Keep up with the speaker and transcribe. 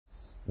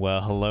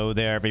Well, hello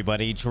there,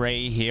 everybody.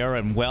 Drae here,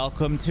 and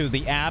welcome to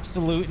the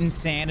absolute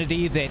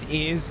insanity that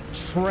is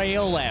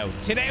Trail Out.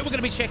 Today, we're going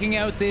to be checking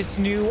out this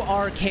new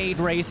arcade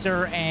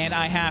racer, and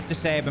I have to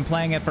say, I've been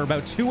playing it for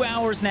about 2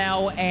 hours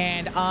now,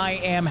 and I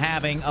am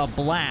having a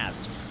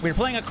blast. We're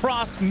playing a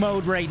cross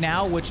mode right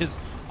now, which is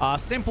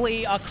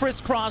simply a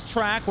crisscross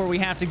track where we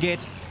have to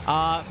get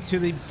to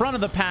the front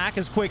of the pack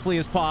as quickly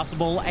as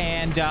possible,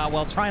 and,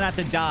 well, try not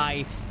to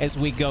die as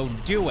we go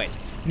do it.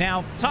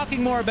 Now,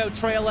 talking more about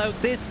Trail Out,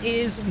 this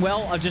is,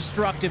 well, a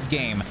destructive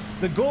game.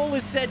 The goal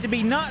is said to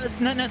be not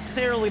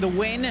necessarily to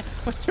win,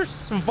 but to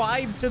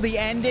survive to the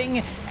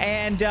ending.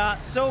 And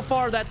so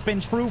far, that's been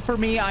true for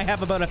me. I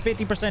have about a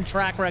 50%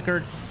 track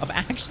record of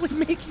actually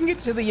making it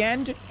to the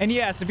end. And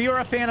yes, if you're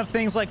a fan of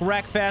things like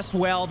Wreckfest,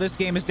 well, this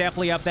game is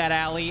definitely up that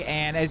alley.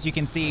 And as you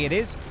can see, it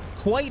is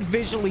quite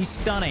visually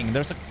stunning.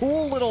 There's a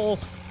cool little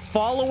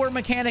follower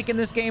mechanic in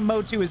this game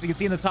mode, too. As you can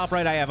see in the top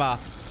right, I have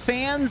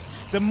fans.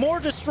 The more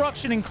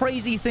destruction and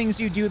crazy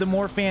things you do, the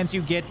more fans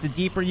you get, the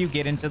deeper you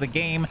get into the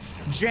game.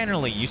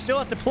 Generally, you still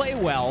have to play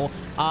well,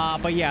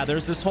 but yeah,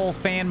 there's this whole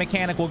fan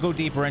mechanic. We'll go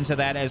deeper into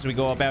that as we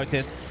go about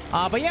this.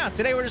 But yeah,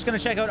 today we're just going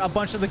to check out a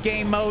bunch of the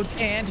game modes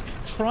and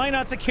try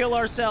not to kill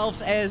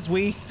ourselves as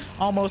we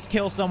almost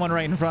kill someone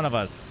right in front of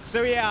us.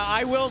 So yeah,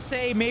 I will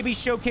say maybe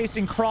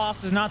showcasing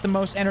Cross is not the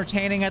most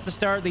entertaining at the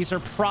start. These are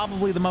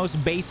probably the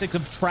most basic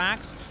of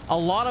tracks. A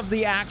lot of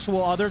the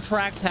actual other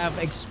tracks have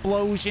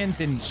explosions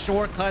and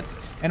shortcuts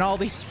and all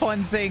these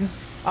fun things.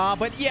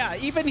 But yeah,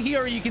 even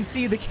here you can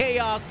see the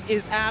chaos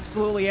is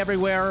absolutely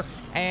everywhere.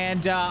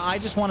 And I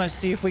just want to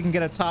see if we can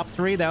get a top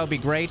 3. That would be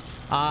great.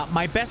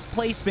 My best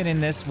placement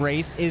in this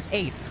race is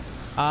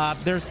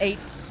 8th. There's 8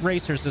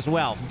 racers as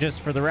well,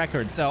 just for the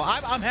record. So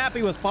I'm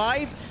happy with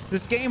 5.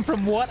 This game,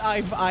 from what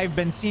I've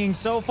been seeing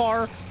so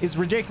far, is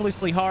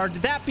ridiculously hard.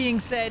 That being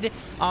said,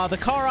 the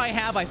car I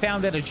have, I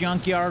found at a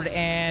junkyard,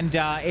 and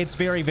it's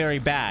very, very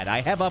bad.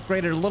 I have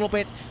upgraded a little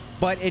bit,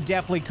 but it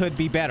definitely could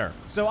be better.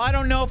 So I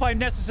don't know if I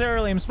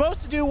necessarily am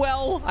supposed to do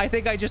well. I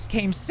think I just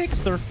came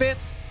 6th or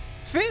 5th.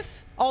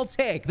 5th? I'll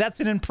take. That's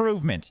an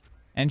improvement.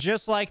 And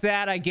just like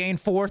that, I gained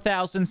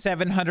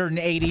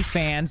 4,780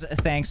 fans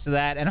thanks to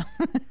that, and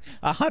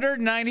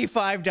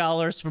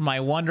 $195 for my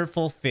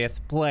wonderful 5th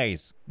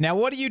place. Now,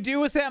 what do you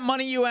do with that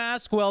money, you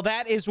ask? Well,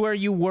 that is where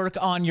you work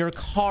on your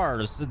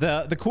cars.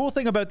 The cool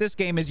thing about this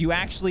game is you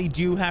actually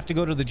do have to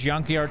go to the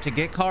junkyard to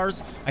get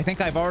cars. I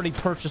think I've already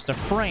purchased a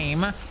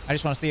frame. I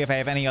just want to see if I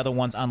have any other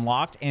ones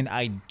unlocked, and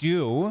I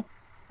do.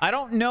 I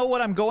don't know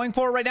what I'm going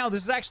for right now.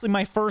 This is actually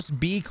my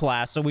first B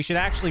class, so we should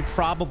actually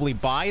probably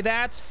buy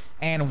that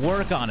and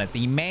work on it.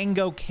 The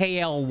Mango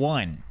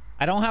KL1.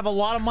 I don't have a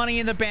lot of money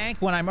in the bank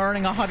when I'm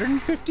earning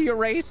 150 a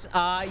race.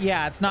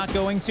 Yeah, it's not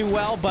going too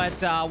well, but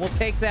we'll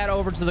take that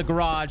over to the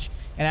garage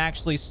and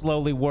actually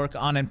slowly work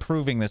on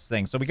improving this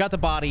thing. So we got the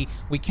body.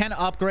 We can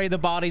upgrade the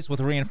bodies with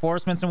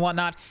reinforcements and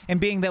whatnot. And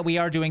being that we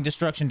are doing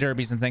destruction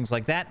derbies and things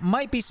like that,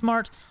 might be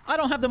smart. I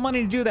don't have the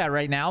money to do that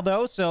right now,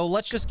 though. So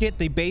let's just get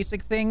the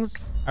basic things.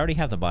 I already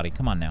have the body.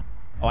 Come on now.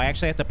 Oh, I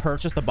actually have to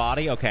purchase the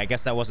body? Okay, I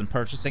guess that wasn't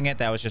purchasing it.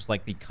 That was just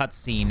like the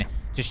cutscene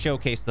to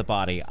showcase the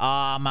body.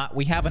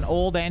 We have an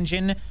old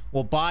engine.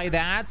 We'll buy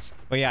that.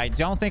 But yeah, I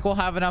don't think we'll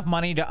have enough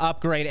money to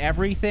upgrade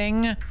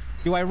everything.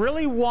 Do I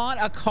really want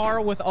a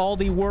car with all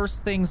the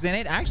worst things in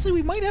it? Actually,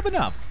 we might have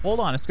enough. Hold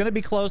on. It's going to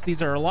be close.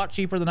 These are a lot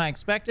cheaper than I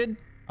expected.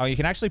 Oh, you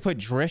can actually put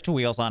drift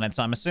wheels on it,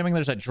 so I'm assuming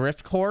there's a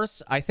drift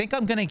course. I think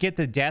I'm going to get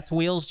the death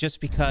wheels just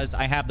because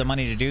I have the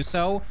money to do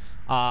so.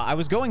 I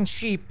was going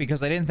cheap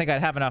because I didn't think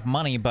I'd have enough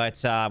money,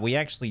 but we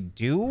actually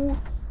do.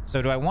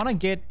 So do I want to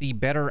get the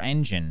better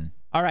engine?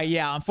 All right,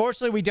 yeah,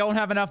 unfortunately, we don't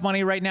have enough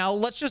money right now.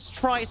 Let's just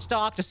try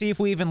stock to see if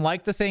we even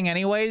like the thing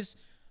anyways.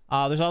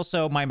 There's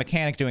also my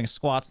mechanic doing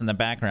squats in the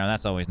background.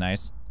 That's always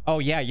nice. Oh,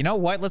 yeah, you know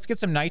what? Let's get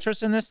some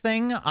nitrous in this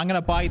thing. I'm going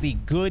to buy the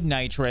good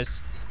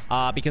nitrous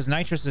because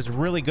nitrous is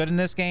really good in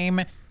this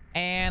game.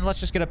 And let's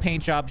just get a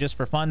paint job just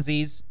for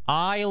funsies.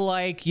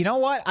 You know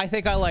what? I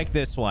think I like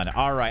this one.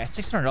 All right,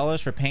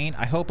 $600 for paint.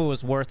 I hope it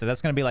was worth it.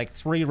 That's going to be like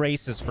 3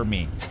 races for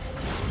me.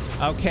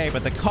 Okay,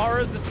 but the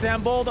car is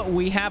assembled.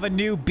 We have a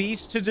new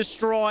beast to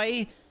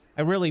destroy.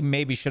 I really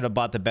maybe should have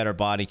bought the better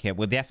body kit.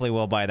 We definitely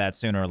will buy that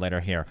sooner or later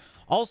here.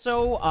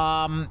 Also,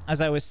 as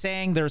I was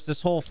saying, there's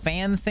this whole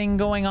fan thing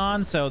going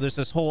on. So there's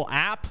this whole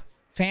app.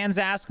 Fans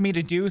ask me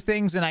to do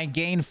things and I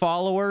gain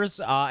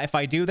followers. If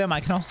I do them, I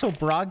can also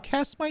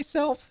broadcast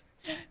myself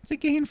to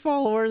gain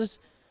followers.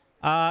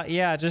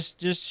 Yeah,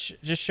 just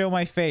show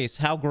my face.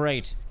 How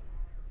great.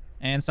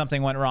 And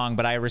something went wrong,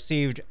 but I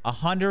received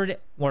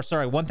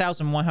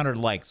 1,100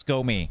 likes.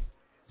 Go me.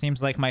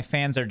 Seems like my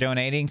fans are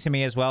donating to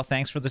me as well.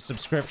 Thanks for the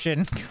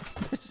subscription.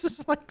 This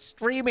is like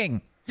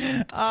streaming.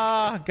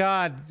 Oh,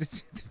 God.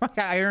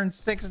 I earned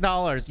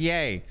 $6.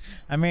 Yay.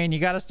 I mean, you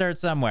got to start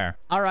somewhere.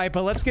 All right,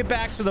 but let's get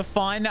back to the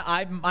fun.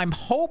 I'm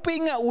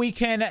hoping we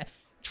can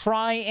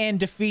try and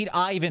defeat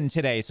Ivan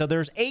today. So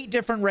there's 8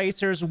 different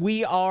racers.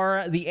 We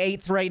are the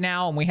 8th right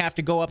now, and we have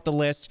to go up the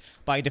list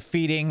by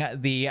defeating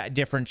the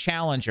different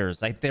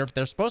challengers. Like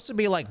they're supposed to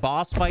be like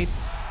boss fights.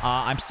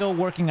 I'm still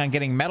working on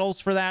getting medals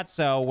for that,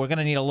 so we're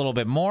gonna need a little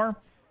bit more.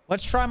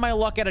 Let's try my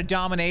luck at a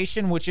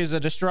domination, which is a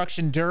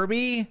destruction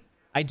derby.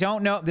 I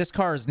don't know. This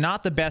car is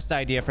not the best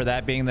idea for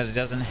that, being that it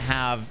doesn't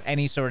have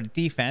any sort of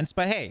defense.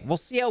 But hey, we'll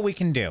see how we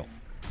can do.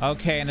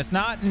 Okay, and it's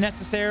not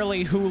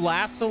necessarily who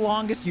lasts the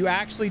longest. You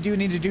actually do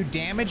need to do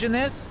damage in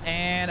this.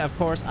 And, of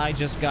course, I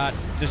just got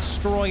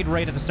destroyed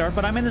right at the start.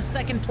 But I'm in the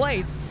 2nd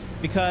place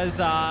because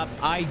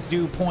I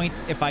do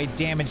points if I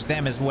damage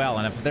them as well.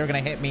 And if they're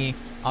going to hit me,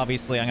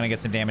 obviously, I'm going to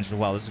get some damage as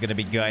well. This is going to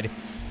be good.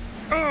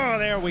 Oh,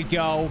 there we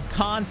go.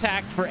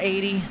 Contact for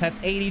 80. That's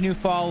 80 new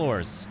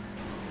followers.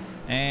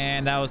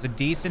 And that was a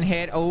decent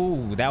hit.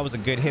 Oh, that was a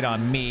good hit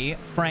on me.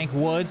 Frank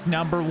Woods,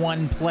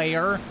 #1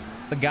 player.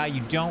 It's the guy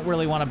you don't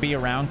really want to be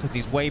around because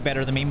he's way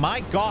better than me.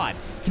 My God,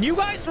 can you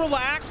guys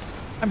relax?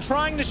 I'm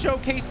trying to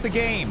showcase the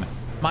game.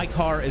 My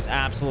car is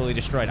absolutely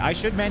destroyed. I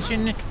should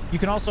mention, you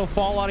can also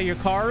fall out of your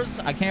cars.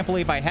 I can't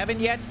believe I haven't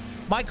yet.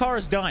 My car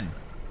is done.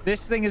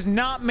 This thing is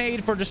not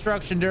made for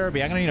Destruction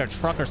Derby. I'm going to need a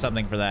truck or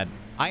something for that.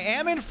 I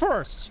am in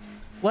 1st.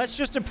 Let's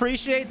just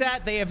appreciate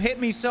that. They have hit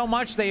me so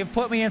much. They have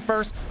put me in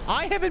 1st.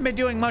 I haven't been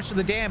doing much of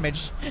the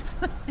damage.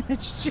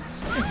 It's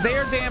just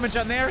their damage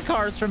on their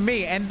cars from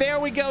me. And there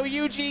we go.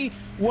 Yuji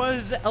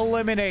was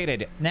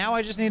eliminated. Now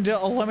I just need to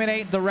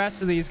eliminate the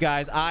rest of these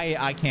guys.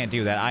 I can't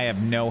do that. I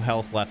have no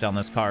health left on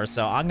this car.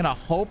 So I'm going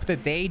to hope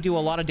that they do a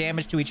lot of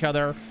damage to each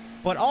other,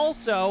 but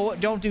also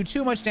don't do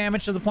too much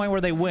damage to the point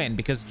where they win,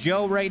 because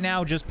Joe right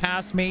now just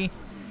passed me.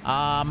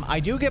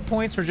 I do get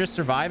points for just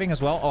surviving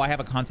as well. Oh, I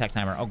have a contact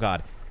timer. Oh,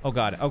 God. Oh,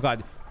 God. Oh,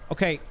 God.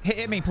 Okay.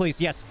 Hit me, please.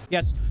 Yes.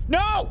 Yes.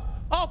 No!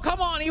 Oh, come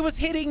on. He was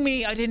hitting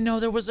me. I didn't know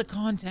there was a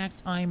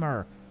contact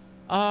timer.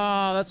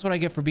 That's what I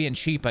get for being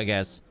cheap, I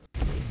guess.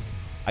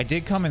 I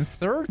did come in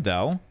 3rd,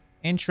 though.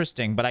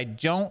 Interesting. But I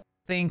don't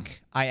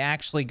think I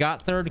actually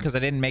got 3rd because I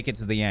didn't make it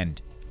to the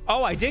end.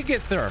 Oh, I did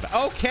get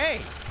 3rd.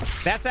 Okay.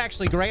 That's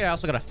actually great. I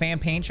also got a fan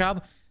paint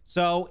job.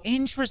 So,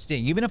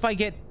 interesting. Even if I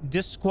get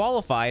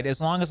disqualified,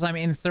 as long as I'm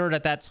in 3rd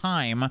at that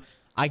time,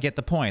 I get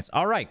the points.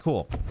 All right,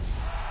 cool.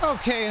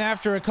 Okay, and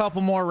after a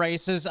couple more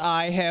races,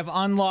 I have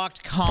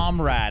unlocked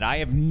Comrade. I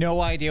have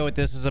no idea what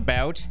this is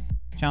about.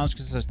 Challenge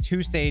consists of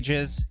 2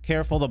 stages.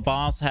 Careful, the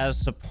boss has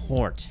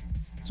support.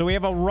 So we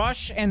have a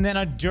rush and then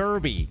a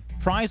derby.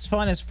 Prize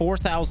fund is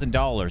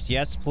 $4,000.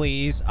 Yes,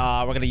 please.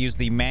 We're going to use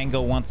the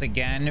Mango once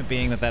again,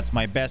 being that that's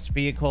my best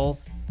vehicle.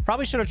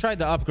 Probably should have tried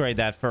to upgrade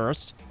that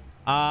first.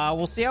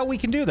 We'll see how we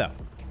can do, though.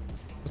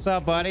 What's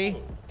up, buddy?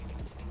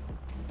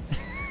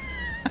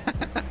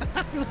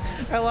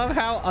 I love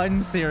how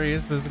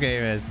unserious this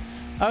game is.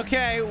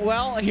 Okay,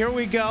 well, here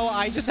we go.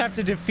 I just have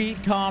to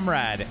defeat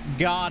Comrade.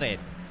 Got it.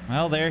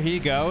 Well, there he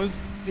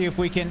goes. Let's see if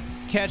we can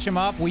catch him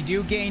up. We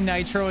do gain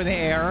nitro in the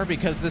air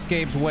because this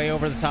game's way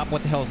over the top.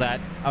 What the hell is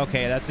that?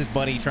 Okay, that's his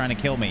buddy trying to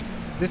kill me.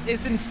 This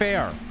isn't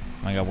fair.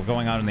 Oh my God, we're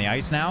going out on the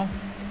ice now.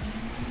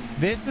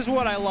 This is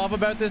what I love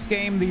about this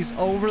game. These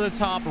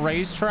over-the-top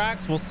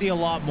racetracks. We'll see a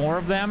lot more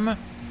of them. I'm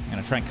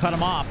gonna try and cut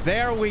him off.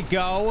 There we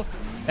go.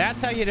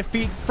 That's how you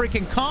defeat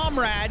freaking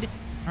Comrade.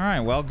 All right,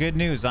 well, good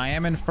news. I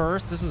am in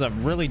 1st. This is a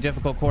really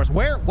difficult course.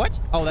 Where? What?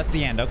 Oh, that's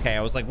the end. Okay,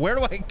 I was like, where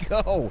do I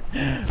go?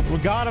 We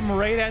got him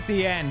right at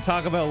the end.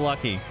 Talk about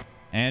lucky.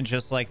 And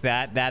just like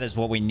that, that is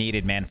what we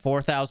needed, man.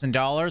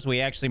 $4,000. We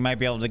actually might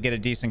be able to get a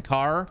decent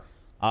car.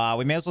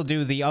 We may as well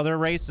do the other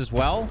race as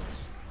well.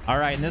 All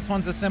right, and this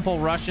one's a simple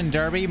Russian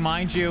derby.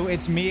 Mind you,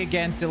 it's me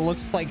against, it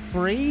looks like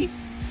 3.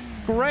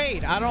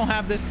 Great. I don't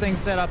have this thing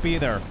set up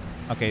either.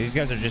 Okay, these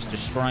guys are just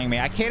destroying me.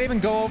 I can't even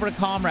go over to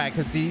Comrade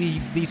because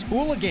these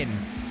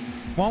hooligans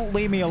won't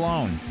leave me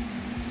alone.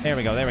 There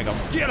we go. There we go.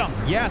 Get him.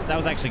 Yes, that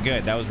was actually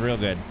good. That was real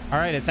good. All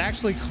right, it's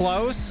actually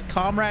close.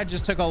 Comrade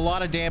just took a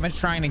lot of damage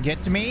trying to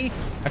get to me.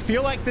 I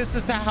feel like this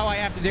is how I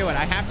have to do it.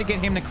 I have to get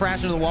him to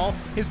crash into the wall.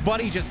 His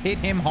buddy just hit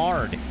him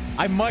hard.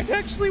 I might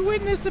actually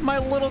win this in my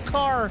little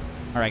car.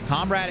 All right,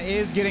 Comrade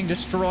is getting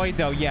destroyed,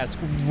 though. Yes,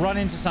 run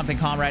into something,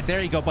 Comrade.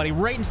 There you go, buddy.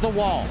 Right into the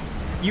wall.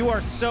 You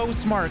are so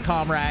smart,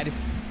 Comrade.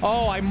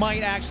 Oh, I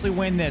might actually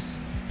win this.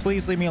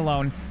 Please leave me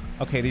alone.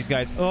 Okay, these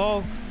guys.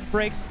 Oh,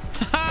 brakes.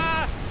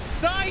 Ha!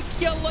 Psych,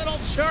 you little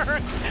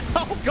jerk.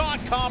 Oh,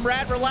 God,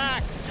 Comrade,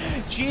 relax.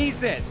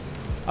 Jesus.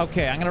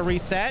 Okay, I'm going to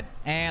reset,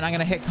 and I'm going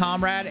to hit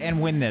Comrade and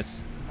win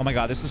this. Oh, my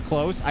God, this is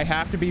close. I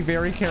have to be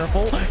very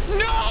careful.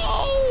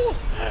 No!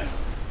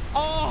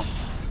 Oh.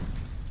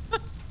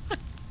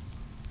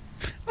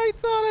 I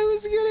thought I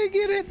was going to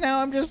get it.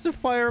 Now I'm just a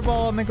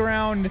fireball on the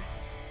ground.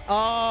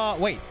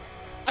 Wait.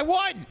 I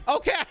won.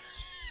 Okay.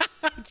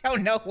 I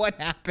don't know what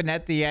happened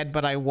at the end,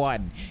 but I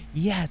won.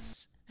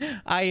 Yes,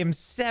 I am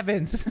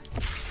 7th.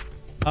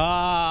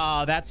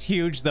 Oh, that's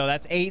huge, though.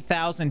 That's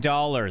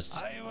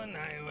 $8,000. Ivan.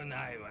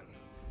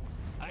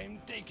 I'm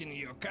taking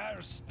your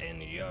cars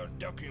and your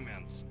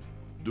documents.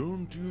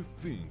 Don't you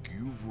think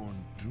you want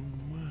too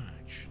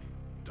much,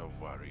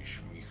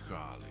 Tavarish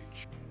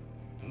Mihalych?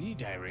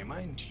 Need I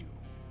remind you?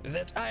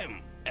 that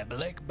I'm a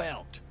black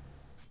belt.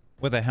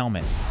 With a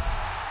helmet.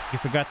 You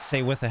forgot to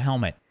say with a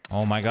helmet.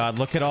 Oh my god,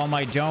 look at all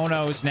my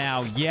donos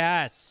now.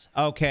 Yes.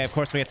 Okay, of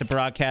course we have to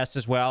broadcast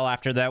as well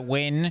after that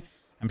win.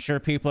 I'm sure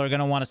people are going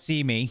to want to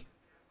see me.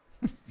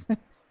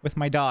 With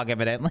my dog,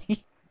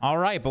 evidently. All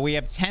right, but we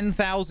have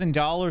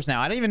 $10,000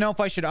 now. I don't even know if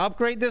I should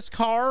upgrade this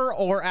car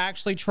or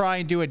actually try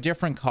and do a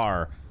different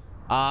car.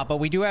 But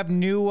we do have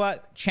new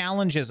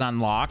challenges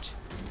unlocked.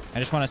 I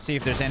just want to see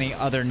if there's any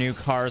other new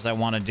cars I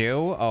want to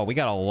do. Oh, we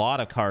got a lot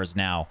of cars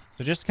now.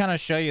 So just to kind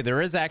of show you,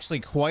 there is actually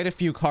quite a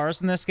few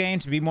cars in this game.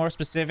 To be more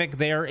specific,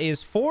 there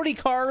is 40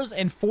 cars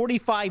and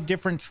 45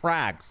 different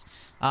tracks.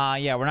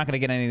 Yeah, we're not going to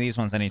get any of these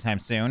ones anytime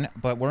soon,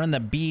 but we're in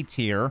the B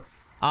tier.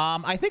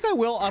 I think I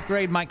will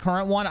upgrade my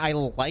current one. I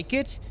like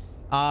it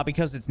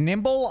because it's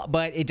nimble,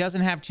 but it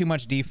doesn't have too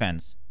much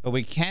defense. But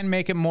we can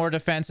make it more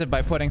defensive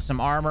by putting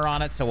some armor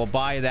on it, so we'll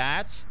buy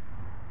that.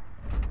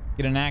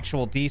 Get an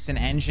actual decent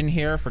engine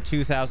here for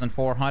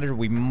 2,400.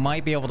 We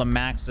might be able to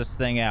max this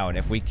thing out.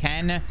 If we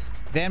can,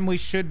 then we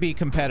should be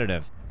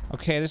competitive.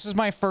 Okay, this is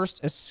my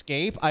first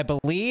escape. I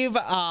believe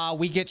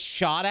we get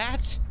shot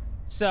at.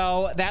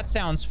 So that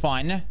sounds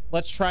fun.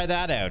 Let's try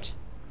that out.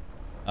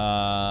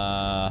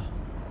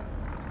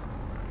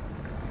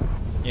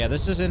 Yeah,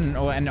 this is an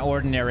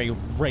ordinary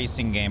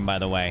racing game, by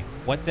the way.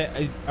 What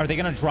the... Are they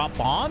going to drop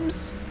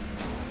bombs?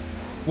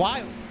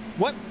 Why?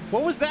 What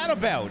was that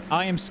about?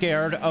 I am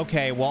scared.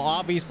 Okay, well,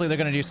 obviously they're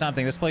going to do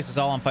something. This place is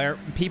all on fire.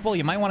 People,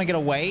 you might want to get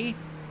away.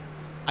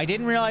 I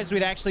didn't realize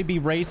we'd actually be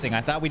racing.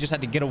 I thought we just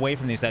had to get away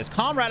from these guys.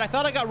 Comrade, I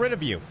thought I got rid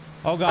of you.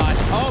 Oh, God.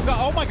 Oh, God.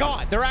 Oh, my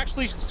God. They're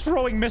actually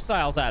throwing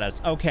missiles at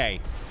us. Okay.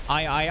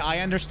 I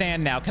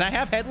understand now. Can I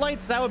have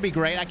headlights? That would be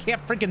great. I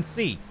can't freaking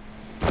see.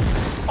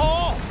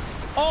 Oh!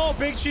 Oh,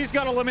 Big Cheese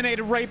got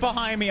eliminated right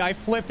behind me. I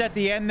flipped at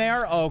the end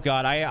there. Oh,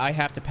 God. I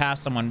have to pass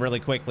someone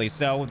really quickly.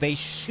 So they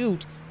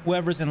shoot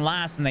whoever's in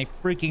last and they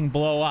freaking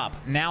blow up.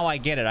 Now I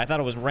get it. I thought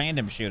it was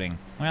random shooting.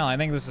 Well, I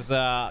think this is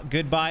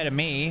goodbye to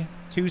me.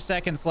 2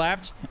 seconds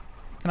left.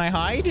 Can I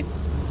hide?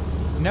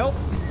 Nope.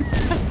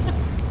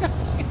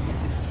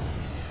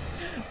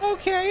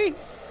 Okay.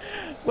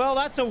 Well,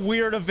 that's a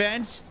weird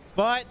event,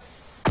 but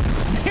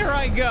here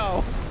I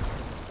go.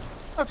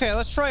 Okay,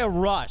 let's try a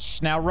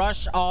rush. Now,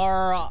 rush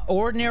are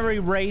ordinary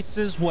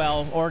races,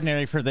 well,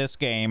 ordinary for this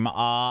game,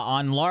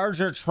 on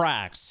larger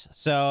tracks.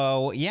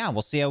 So, yeah,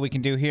 we'll see how we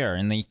can do here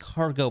in the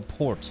cargo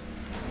port.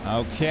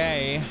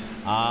 Okay,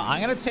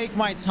 I'm going to take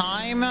my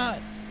time,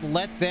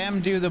 let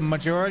them do the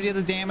majority of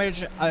the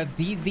damage.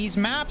 These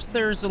maps,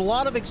 there's a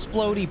lot of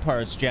explodey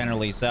parts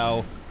generally,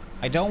 so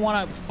I don't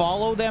want to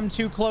follow them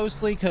too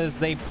closely because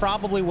they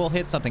probably will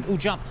hit something. Ooh,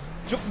 jump.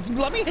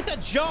 Let me hit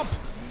that jump.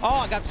 Oh,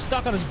 I got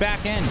stuck on his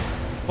back end.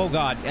 Oh,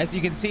 God. As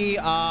you can see,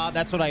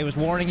 that's what I was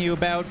warning you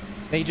about.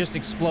 They just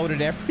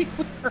exploded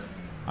everywhere.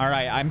 All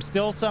right. I'm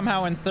still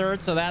somehow in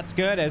third, so that's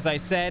good. As I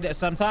said,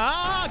 sometimes...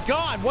 Ah,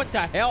 God, what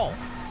the hell?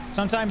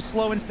 Sometimes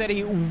slow and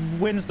steady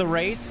wins the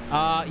race.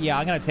 Yeah,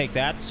 I'm going to take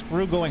that.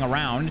 Screw going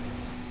around.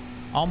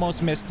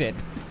 Almost missed it.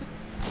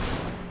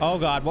 Oh,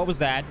 God. What was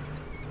that?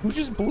 Who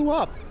just blew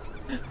up?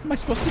 Am I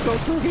supposed to go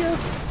through here?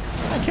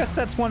 I guess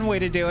that's one way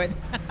to do it.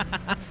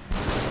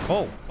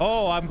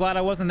 Oh, I'm glad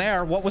I wasn't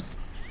there. What was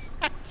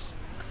that?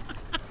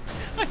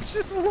 I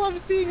just love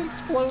seeing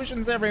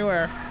explosions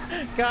everywhere.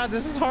 God,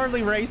 this is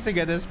hardly racing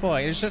at this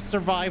point. It's just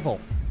survival.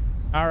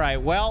 All right,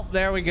 well,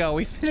 there we go.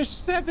 We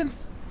finished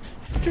 7th.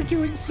 After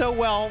doing so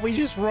well, we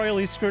just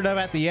royally screwed up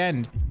at the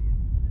end.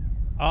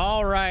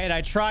 All right,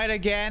 I tried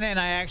again, and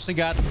I actually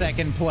got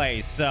 2nd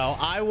place. So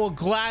I will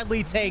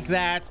gladly take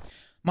that.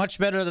 Much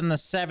better than the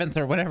 7th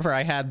or whatever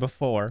I had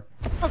before.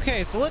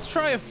 Okay, so let's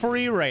try a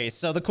free race.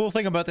 So the cool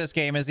thing about this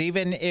game is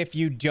even if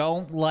you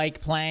don't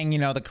like playing, you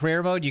know, the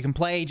career mode, you can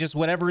play just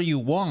whatever you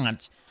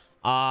want.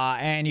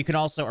 And you can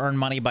also earn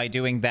money by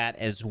doing that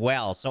as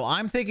well. So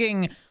I'm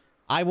thinking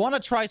I want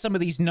to try some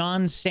of these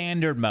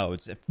non-standard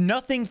modes. If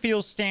nothing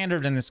feels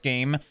standard in this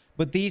game,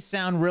 but these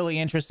sound really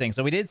interesting.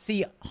 So we did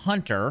see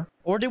Hunter,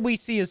 or did we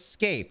see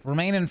Escape?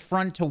 Remain in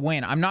front to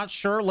win. I'm not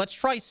sure. Let's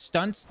try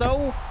Stunts,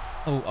 though.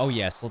 Oh,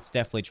 yes. Let's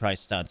definitely try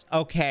Stunts.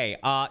 Okay.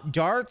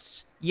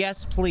 Darts.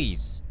 Yes,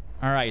 please.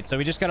 All right. So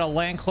we just got to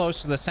land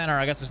close to the center.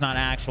 I guess it's not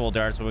actual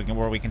darts, but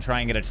where we can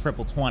try and get a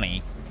triple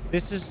 20.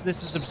 This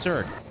is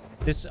absurd.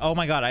 Oh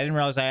my God. I didn't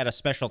realize I had a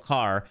special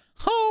car.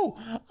 Oh,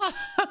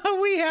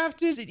 we have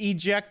to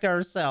eject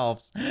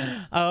ourselves.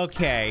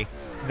 Okay.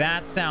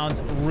 That sounds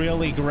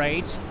really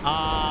great.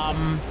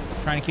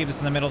 Trying to keep this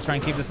in the middle. Trying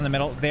to keep this in the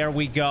middle. There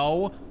we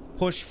go.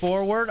 Push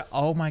forward.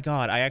 Oh my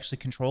God. I actually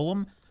control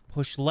them.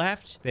 Push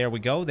left. There we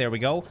go. There we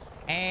go.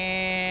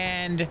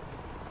 And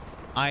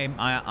I'm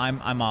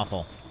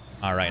awful.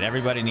 All right.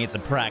 Everybody needs a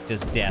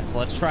practice death.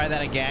 Let's try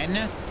that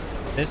again.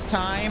 This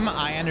time,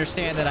 I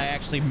understand that I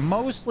actually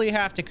mostly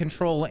have to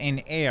control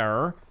in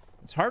air.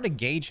 It's hard to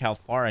gauge how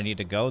far I need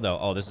to go, though.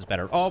 Oh, this is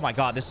better. Oh my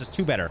God. This is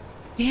 2 better.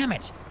 Damn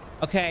it.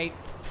 Okay.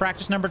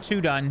 Practice number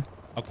 2 done.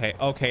 Okay.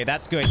 Okay.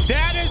 That's good.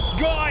 That is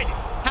good.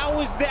 How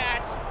is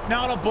that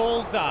not a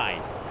bullseye?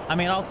 I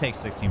mean, I'll take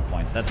 16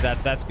 points.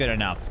 That's good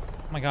enough.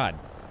 Oh my God.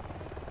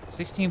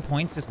 16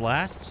 points is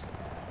last.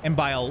 And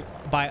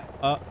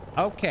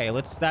okay,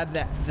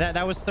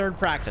 that was third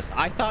practice.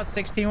 I thought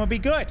 16 would be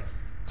good.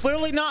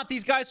 Clearly not.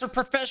 These guys are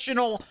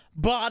professional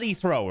body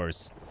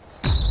throwers.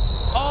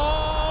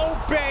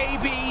 Oh,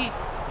 baby.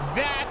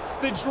 That's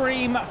the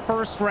dream.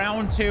 First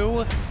round,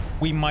 too.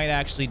 We might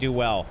actually do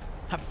well.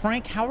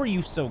 Frank, how are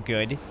you so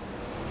good?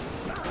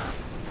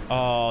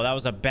 Oh, that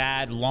was a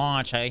bad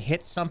launch. I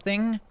hit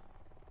something.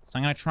 So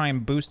I'm going to try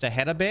and boost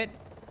ahead a bit.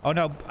 Oh,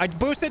 no. I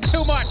boosted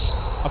too much.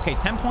 Okay,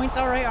 10 points.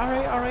 All right.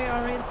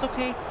 It's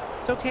okay.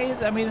 It's okay.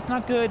 I mean, it's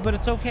not good, but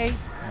it's okay.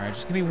 All right,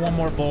 just give me one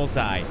more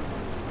bullseye.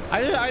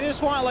 I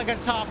just want like a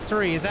top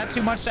 3. Is that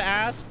too much to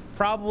ask?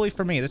 Probably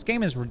for me. This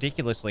game is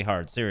ridiculously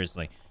hard.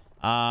 Seriously.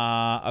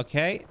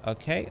 Okay.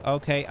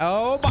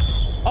 Oh,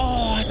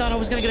 I thought I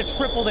was going to get a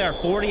triple there.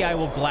 40 I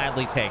will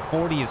gladly take.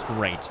 40 is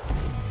great.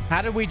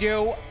 How did we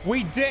do?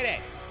 We did it.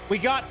 We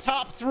got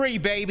top 3,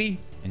 baby.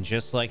 And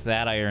just like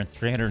that, I earned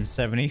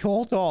 $370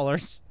 whole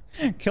dollars.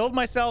 Killed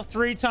myself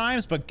 3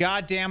 times, but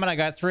god damn it, I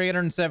got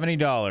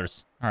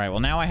 $370. All right, well,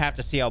 now I have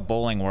to see how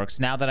bowling works.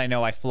 Now that I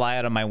know I fly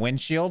out of my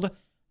windshield,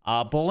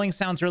 bowling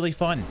sounds really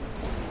fun.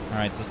 All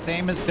right, so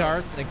same as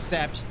darts,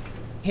 except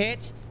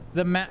hit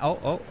the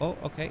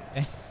okay.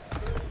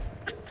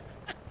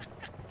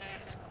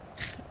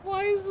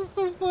 Why is this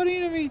so funny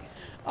to me?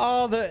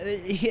 Oh,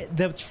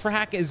 the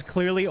track is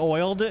clearly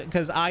oiled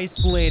because I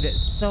slid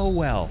so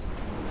well.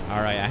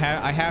 All right,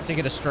 I have to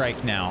get a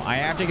strike now. I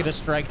have to get a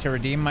strike to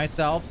redeem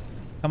myself.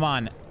 Come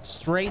on,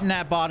 straighten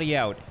that body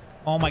out.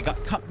 Oh my god,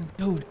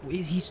 dude,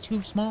 he's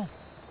too small.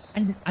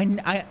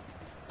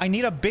 I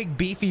need a big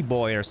beefy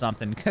boy or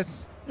something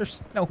because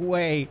there's no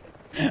way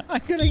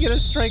I'm gonna get a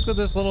strike with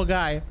this little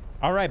guy.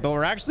 All right, but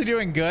we're actually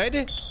doing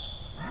good.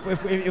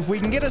 If we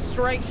can get a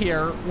strike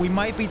here, we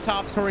might be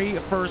top 3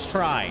 first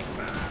try.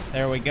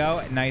 There we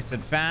go, nice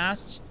and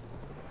fast.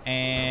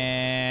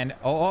 And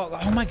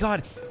oh my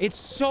god, it's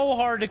so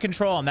hard to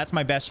control him. That's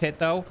my best hit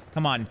though.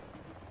 Come on,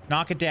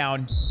 knock it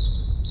down.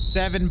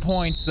 7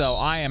 points though.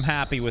 I am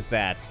happy with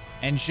that.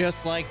 And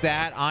just like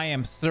that, I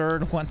am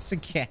third once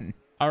again.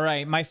 All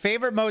right, my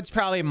favorite mode's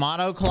probably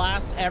mono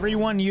class.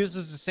 Everyone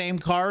uses the same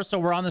car, so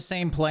we're on the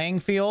same playing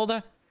field.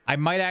 I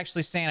might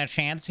actually stand a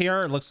chance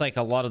here. It looks like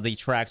a lot of the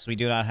tracks we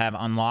do not have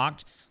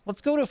unlocked.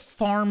 Let's go to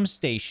farm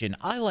station.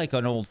 I like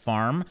an old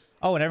farm.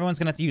 Oh, and everyone's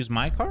gonna have to use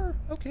my car?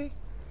 Okay.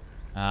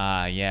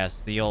 Ah,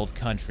 yes, the old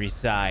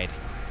countryside.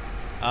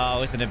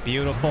 Oh, isn't it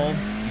beautiful?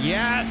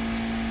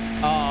 Yes!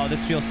 Oh,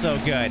 this feels so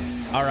good.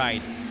 All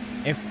right.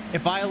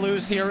 If I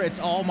lose here, it's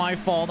all my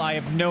fault. I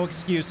have no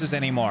excuses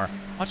anymore.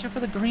 Watch out for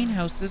the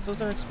greenhouses.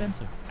 Those are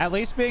expensive. At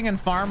least being in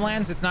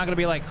farmlands, it's not going to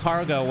be like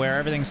cargo where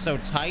everything's so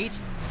tight.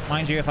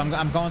 Mind you, if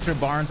I'm going through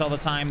barns all the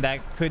time, that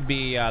could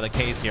be the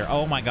case here.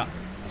 Oh, my God.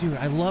 Dude,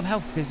 I love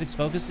how physics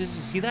focuses.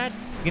 You see that?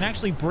 You can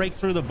actually break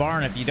through the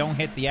barn if you don't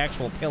hit the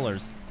actual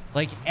pillars.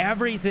 Like,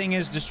 everything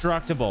is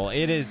destructible.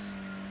 It is...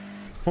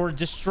 For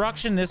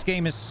destruction, this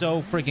game is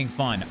so freaking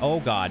fun. Oh,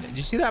 God. Did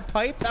you see that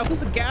pipe? That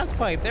was a gas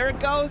pipe. There it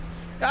goes.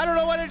 I don't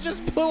know what it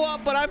just blew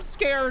up, but I'm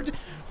scared.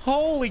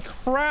 Holy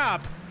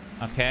crap.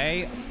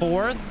 Okay,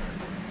 fourth.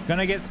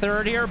 Gonna get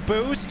third here.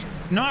 Boost.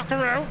 Knock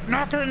her out.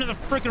 Knock her into the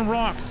freaking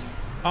rocks.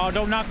 Oh,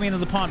 don't knock me into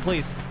the pond,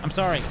 please. I'm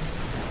sorry.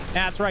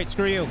 That's right.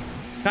 Screw you.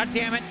 God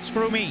damn it.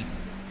 Screw me.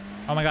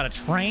 Oh, my God. A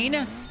train?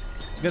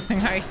 It's a good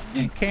thing I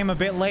came a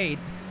bit late.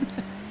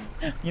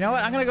 You know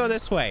what? I'm gonna go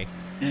this way.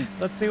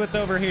 Let's see what's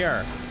over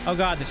here. Oh,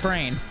 God, the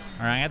train.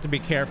 All right, I have to be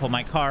careful.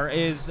 My car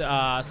is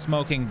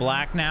smoking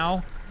black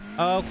now.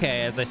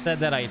 Okay, as I said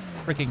that, I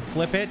freaking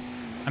flip it.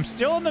 I'm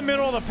still in the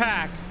middle of the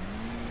pack.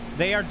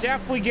 They are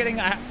definitely getting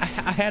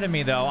ahead of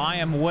me, though. I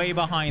am way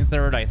behind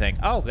third, I think.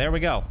 Oh, there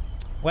we go.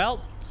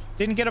 Well,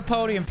 didn't get a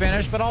podium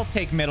finish, but I'll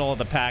take middle of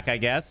the pack, I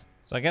guess.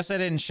 So I guess I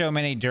didn't show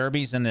many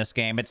derbies in this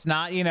game. It's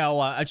not, you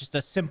know, just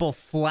a simple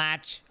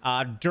flat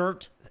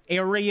dirt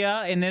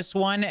area in this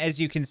one,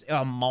 as you can see.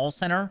 Mall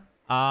center.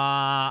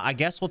 I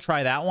guess we'll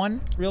try that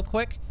one real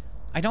quick.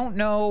 I don't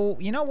know.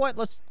 You know what?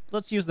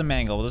 Let's use the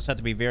mango. We'll just have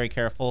to be very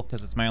careful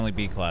because it's my only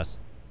B class.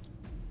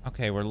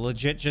 Okay, we're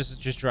legit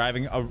just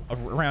driving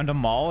around a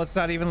mall. It's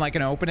not even like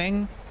an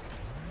opening.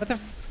 What the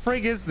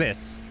frig is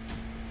this?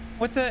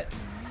 What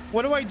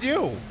do I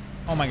do?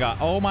 Oh my god.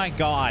 Oh my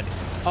god.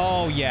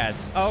 Oh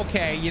yes.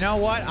 Okay, you know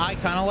what? I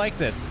kind of like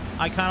this.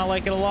 I kind of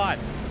like it a lot.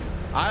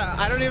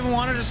 I don't even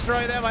want to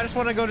destroy them. I just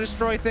want to go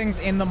destroy things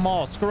in the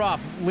mall. Screw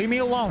off. Leave me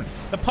alone.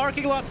 The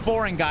parking lot's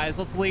boring, guys.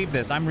 Let's leave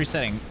this. I'm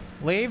resetting.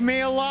 Leave me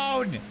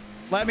alone.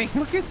 Let me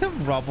look at the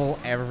rubble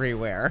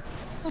everywhere.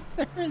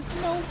 There is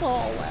no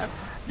ball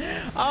left.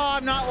 Oh,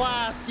 I'm not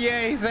last.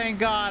 Yay, thank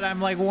God. I'm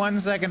like 1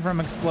 second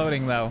from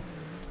exploding, though.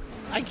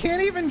 I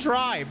can't even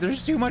drive.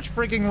 There's too much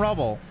freaking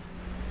rubble.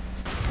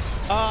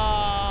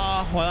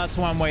 Oh, well, that's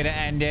one way to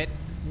end it.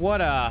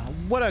 What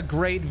a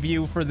great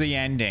view for the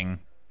ending.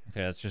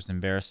 Okay, that's just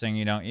embarrassing.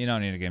 You don't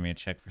need to give me a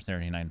check for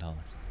 $39.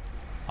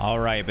 All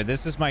right, but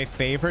this is my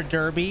favorite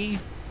derby.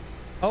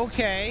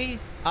 Okay.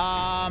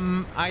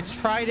 I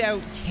tried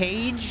out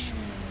Cage,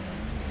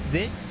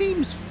 This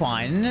seems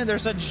fun.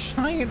 There's a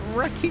giant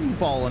wrecking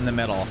ball in the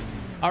middle.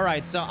 All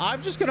right, so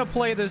I'm just going to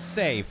play this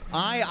safe.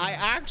 I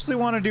actually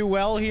want to do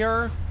well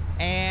here.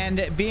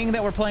 And being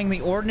that we're playing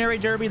the ordinary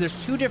derby,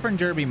 there's two different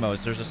derby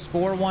modes. There's a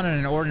score one and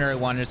an ordinary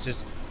one. It's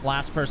just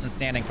last person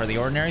standing for the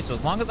ordinary. So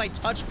as long as I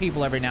touch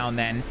people every now and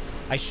then,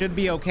 I should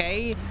be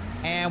okay.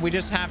 And we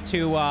just have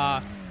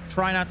to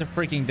try not to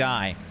freaking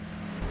die.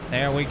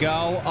 There we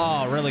go.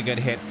 Oh, really good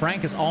hit.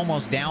 Frank is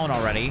almost down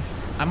already.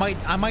 I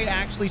might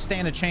actually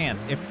stand a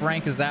chance if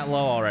Frank is that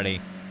low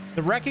already.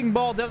 The wrecking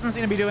ball doesn't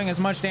seem to be doing as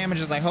much damage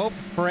as I hoped.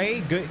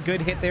 Frey,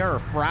 good hit there, or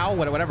Frau,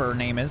 whatever her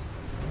name is.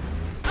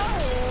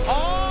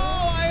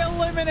 Oh, I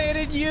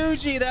eliminated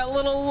Yuji, that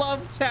little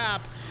love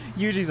tap.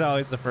 Yuji's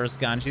always the first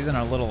gun. She's in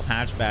our little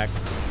hatchback.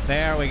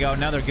 There we go.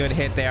 Another good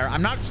hit there.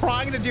 I'm not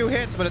trying to do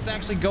hits, but it's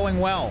actually going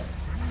well.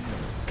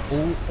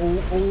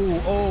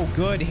 Oh,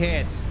 good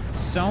hits.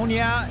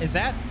 Sonia, is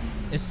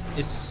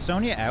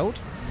Sonia out?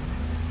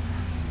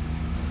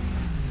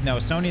 No,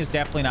 Sonia's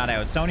definitely not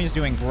out. Sonia's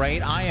doing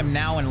great. I am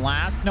now in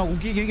last. No,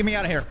 get me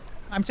out of here.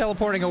 I'm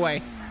teleporting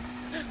away.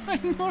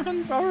 I'm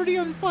already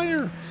on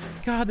fire.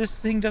 God,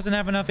 this thing doesn't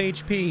have enough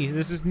HP.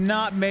 This is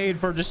not made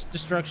for just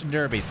destruction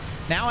derbies.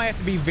 Now I have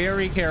to be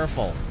very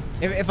careful.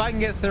 If I can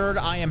get third,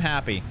 I am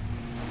happy.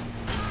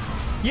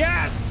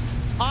 Yes!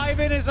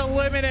 Ivan is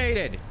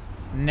eliminated.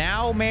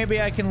 Now maybe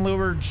I can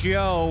lure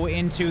Joe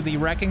into the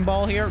wrecking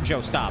ball here.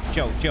 Joe, stop.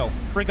 Joe,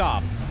 freak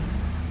off.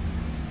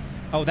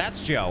 Oh,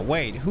 that's Joe.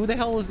 Wait, who the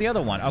hell was the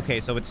other one? Okay,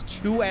 so it's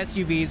two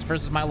SUVs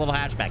versus my little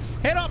hatchback.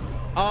 Hit him!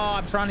 Oh,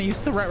 I'm trying to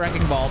use the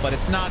wrecking ball, but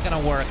it's not going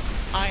to work.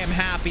 I am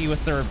happy with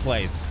third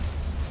place.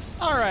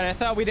 All right, I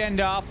thought we'd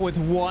end off with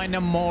one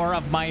more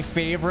of my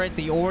favorite,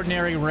 the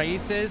ordinary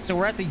races. So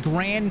we're at the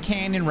Grand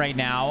Canyon right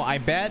now. I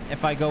bet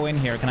if I go in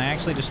here, can I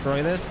actually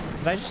destroy this?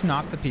 Did I just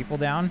knock the people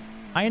down?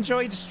 I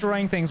enjoy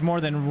destroying things more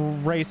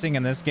than racing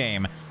in this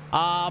game.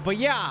 But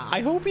yeah,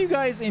 I hope you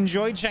guys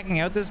enjoyed checking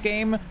out this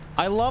game.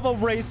 I love a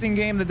racing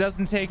game that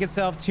doesn't take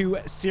itself too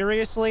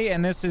seriously,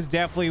 and this is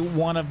definitely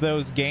one of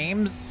those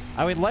games.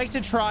 I would like to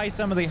try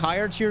some of the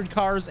higher tiered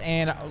cars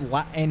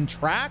and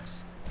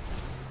tracks,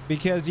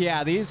 because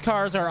yeah, these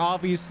cars are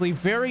obviously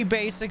very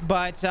basic,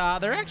 but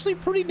they're actually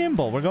pretty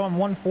nimble. We're going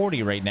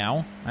 140 right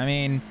now. I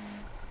mean,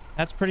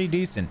 that's pretty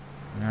decent.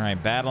 All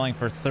right, battling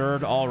for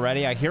third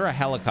already. I hear a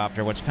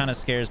helicopter, which kind of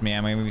scares me.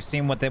 I mean, we've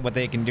seen what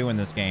they can do in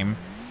this game.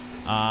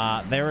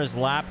 There is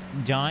lap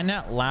done.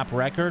 Lap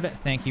record.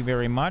 Thank you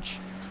very much.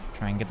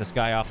 Try and get this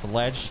guy off the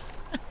ledge.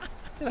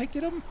 Did I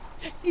get him?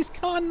 He's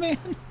gone, man.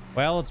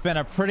 Well, it's been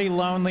a pretty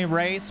lonely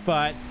race,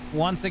 but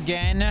once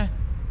again,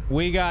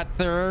 we got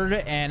third,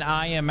 and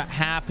I am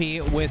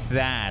happy with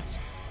that.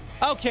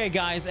 Okay,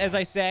 guys, as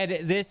I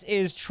said, this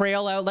is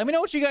Trail Out. Let me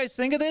know what you guys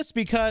think of this,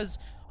 because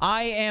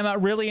I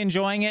am really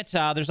enjoying it.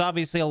 There's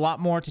obviously a lot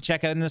more to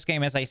check out in this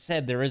game. As I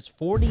said, there is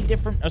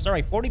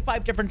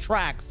 45 different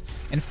tracks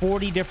and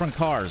 40 different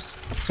cars.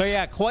 So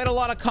yeah, quite a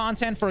lot of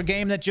content for a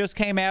game that just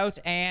came out.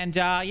 And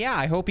yeah,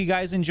 I hope you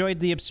guys enjoyed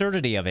the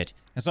absurdity of it.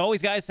 As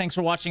always, guys, thanks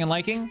for watching and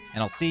liking,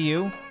 and I'll see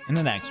you in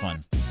the next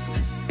one.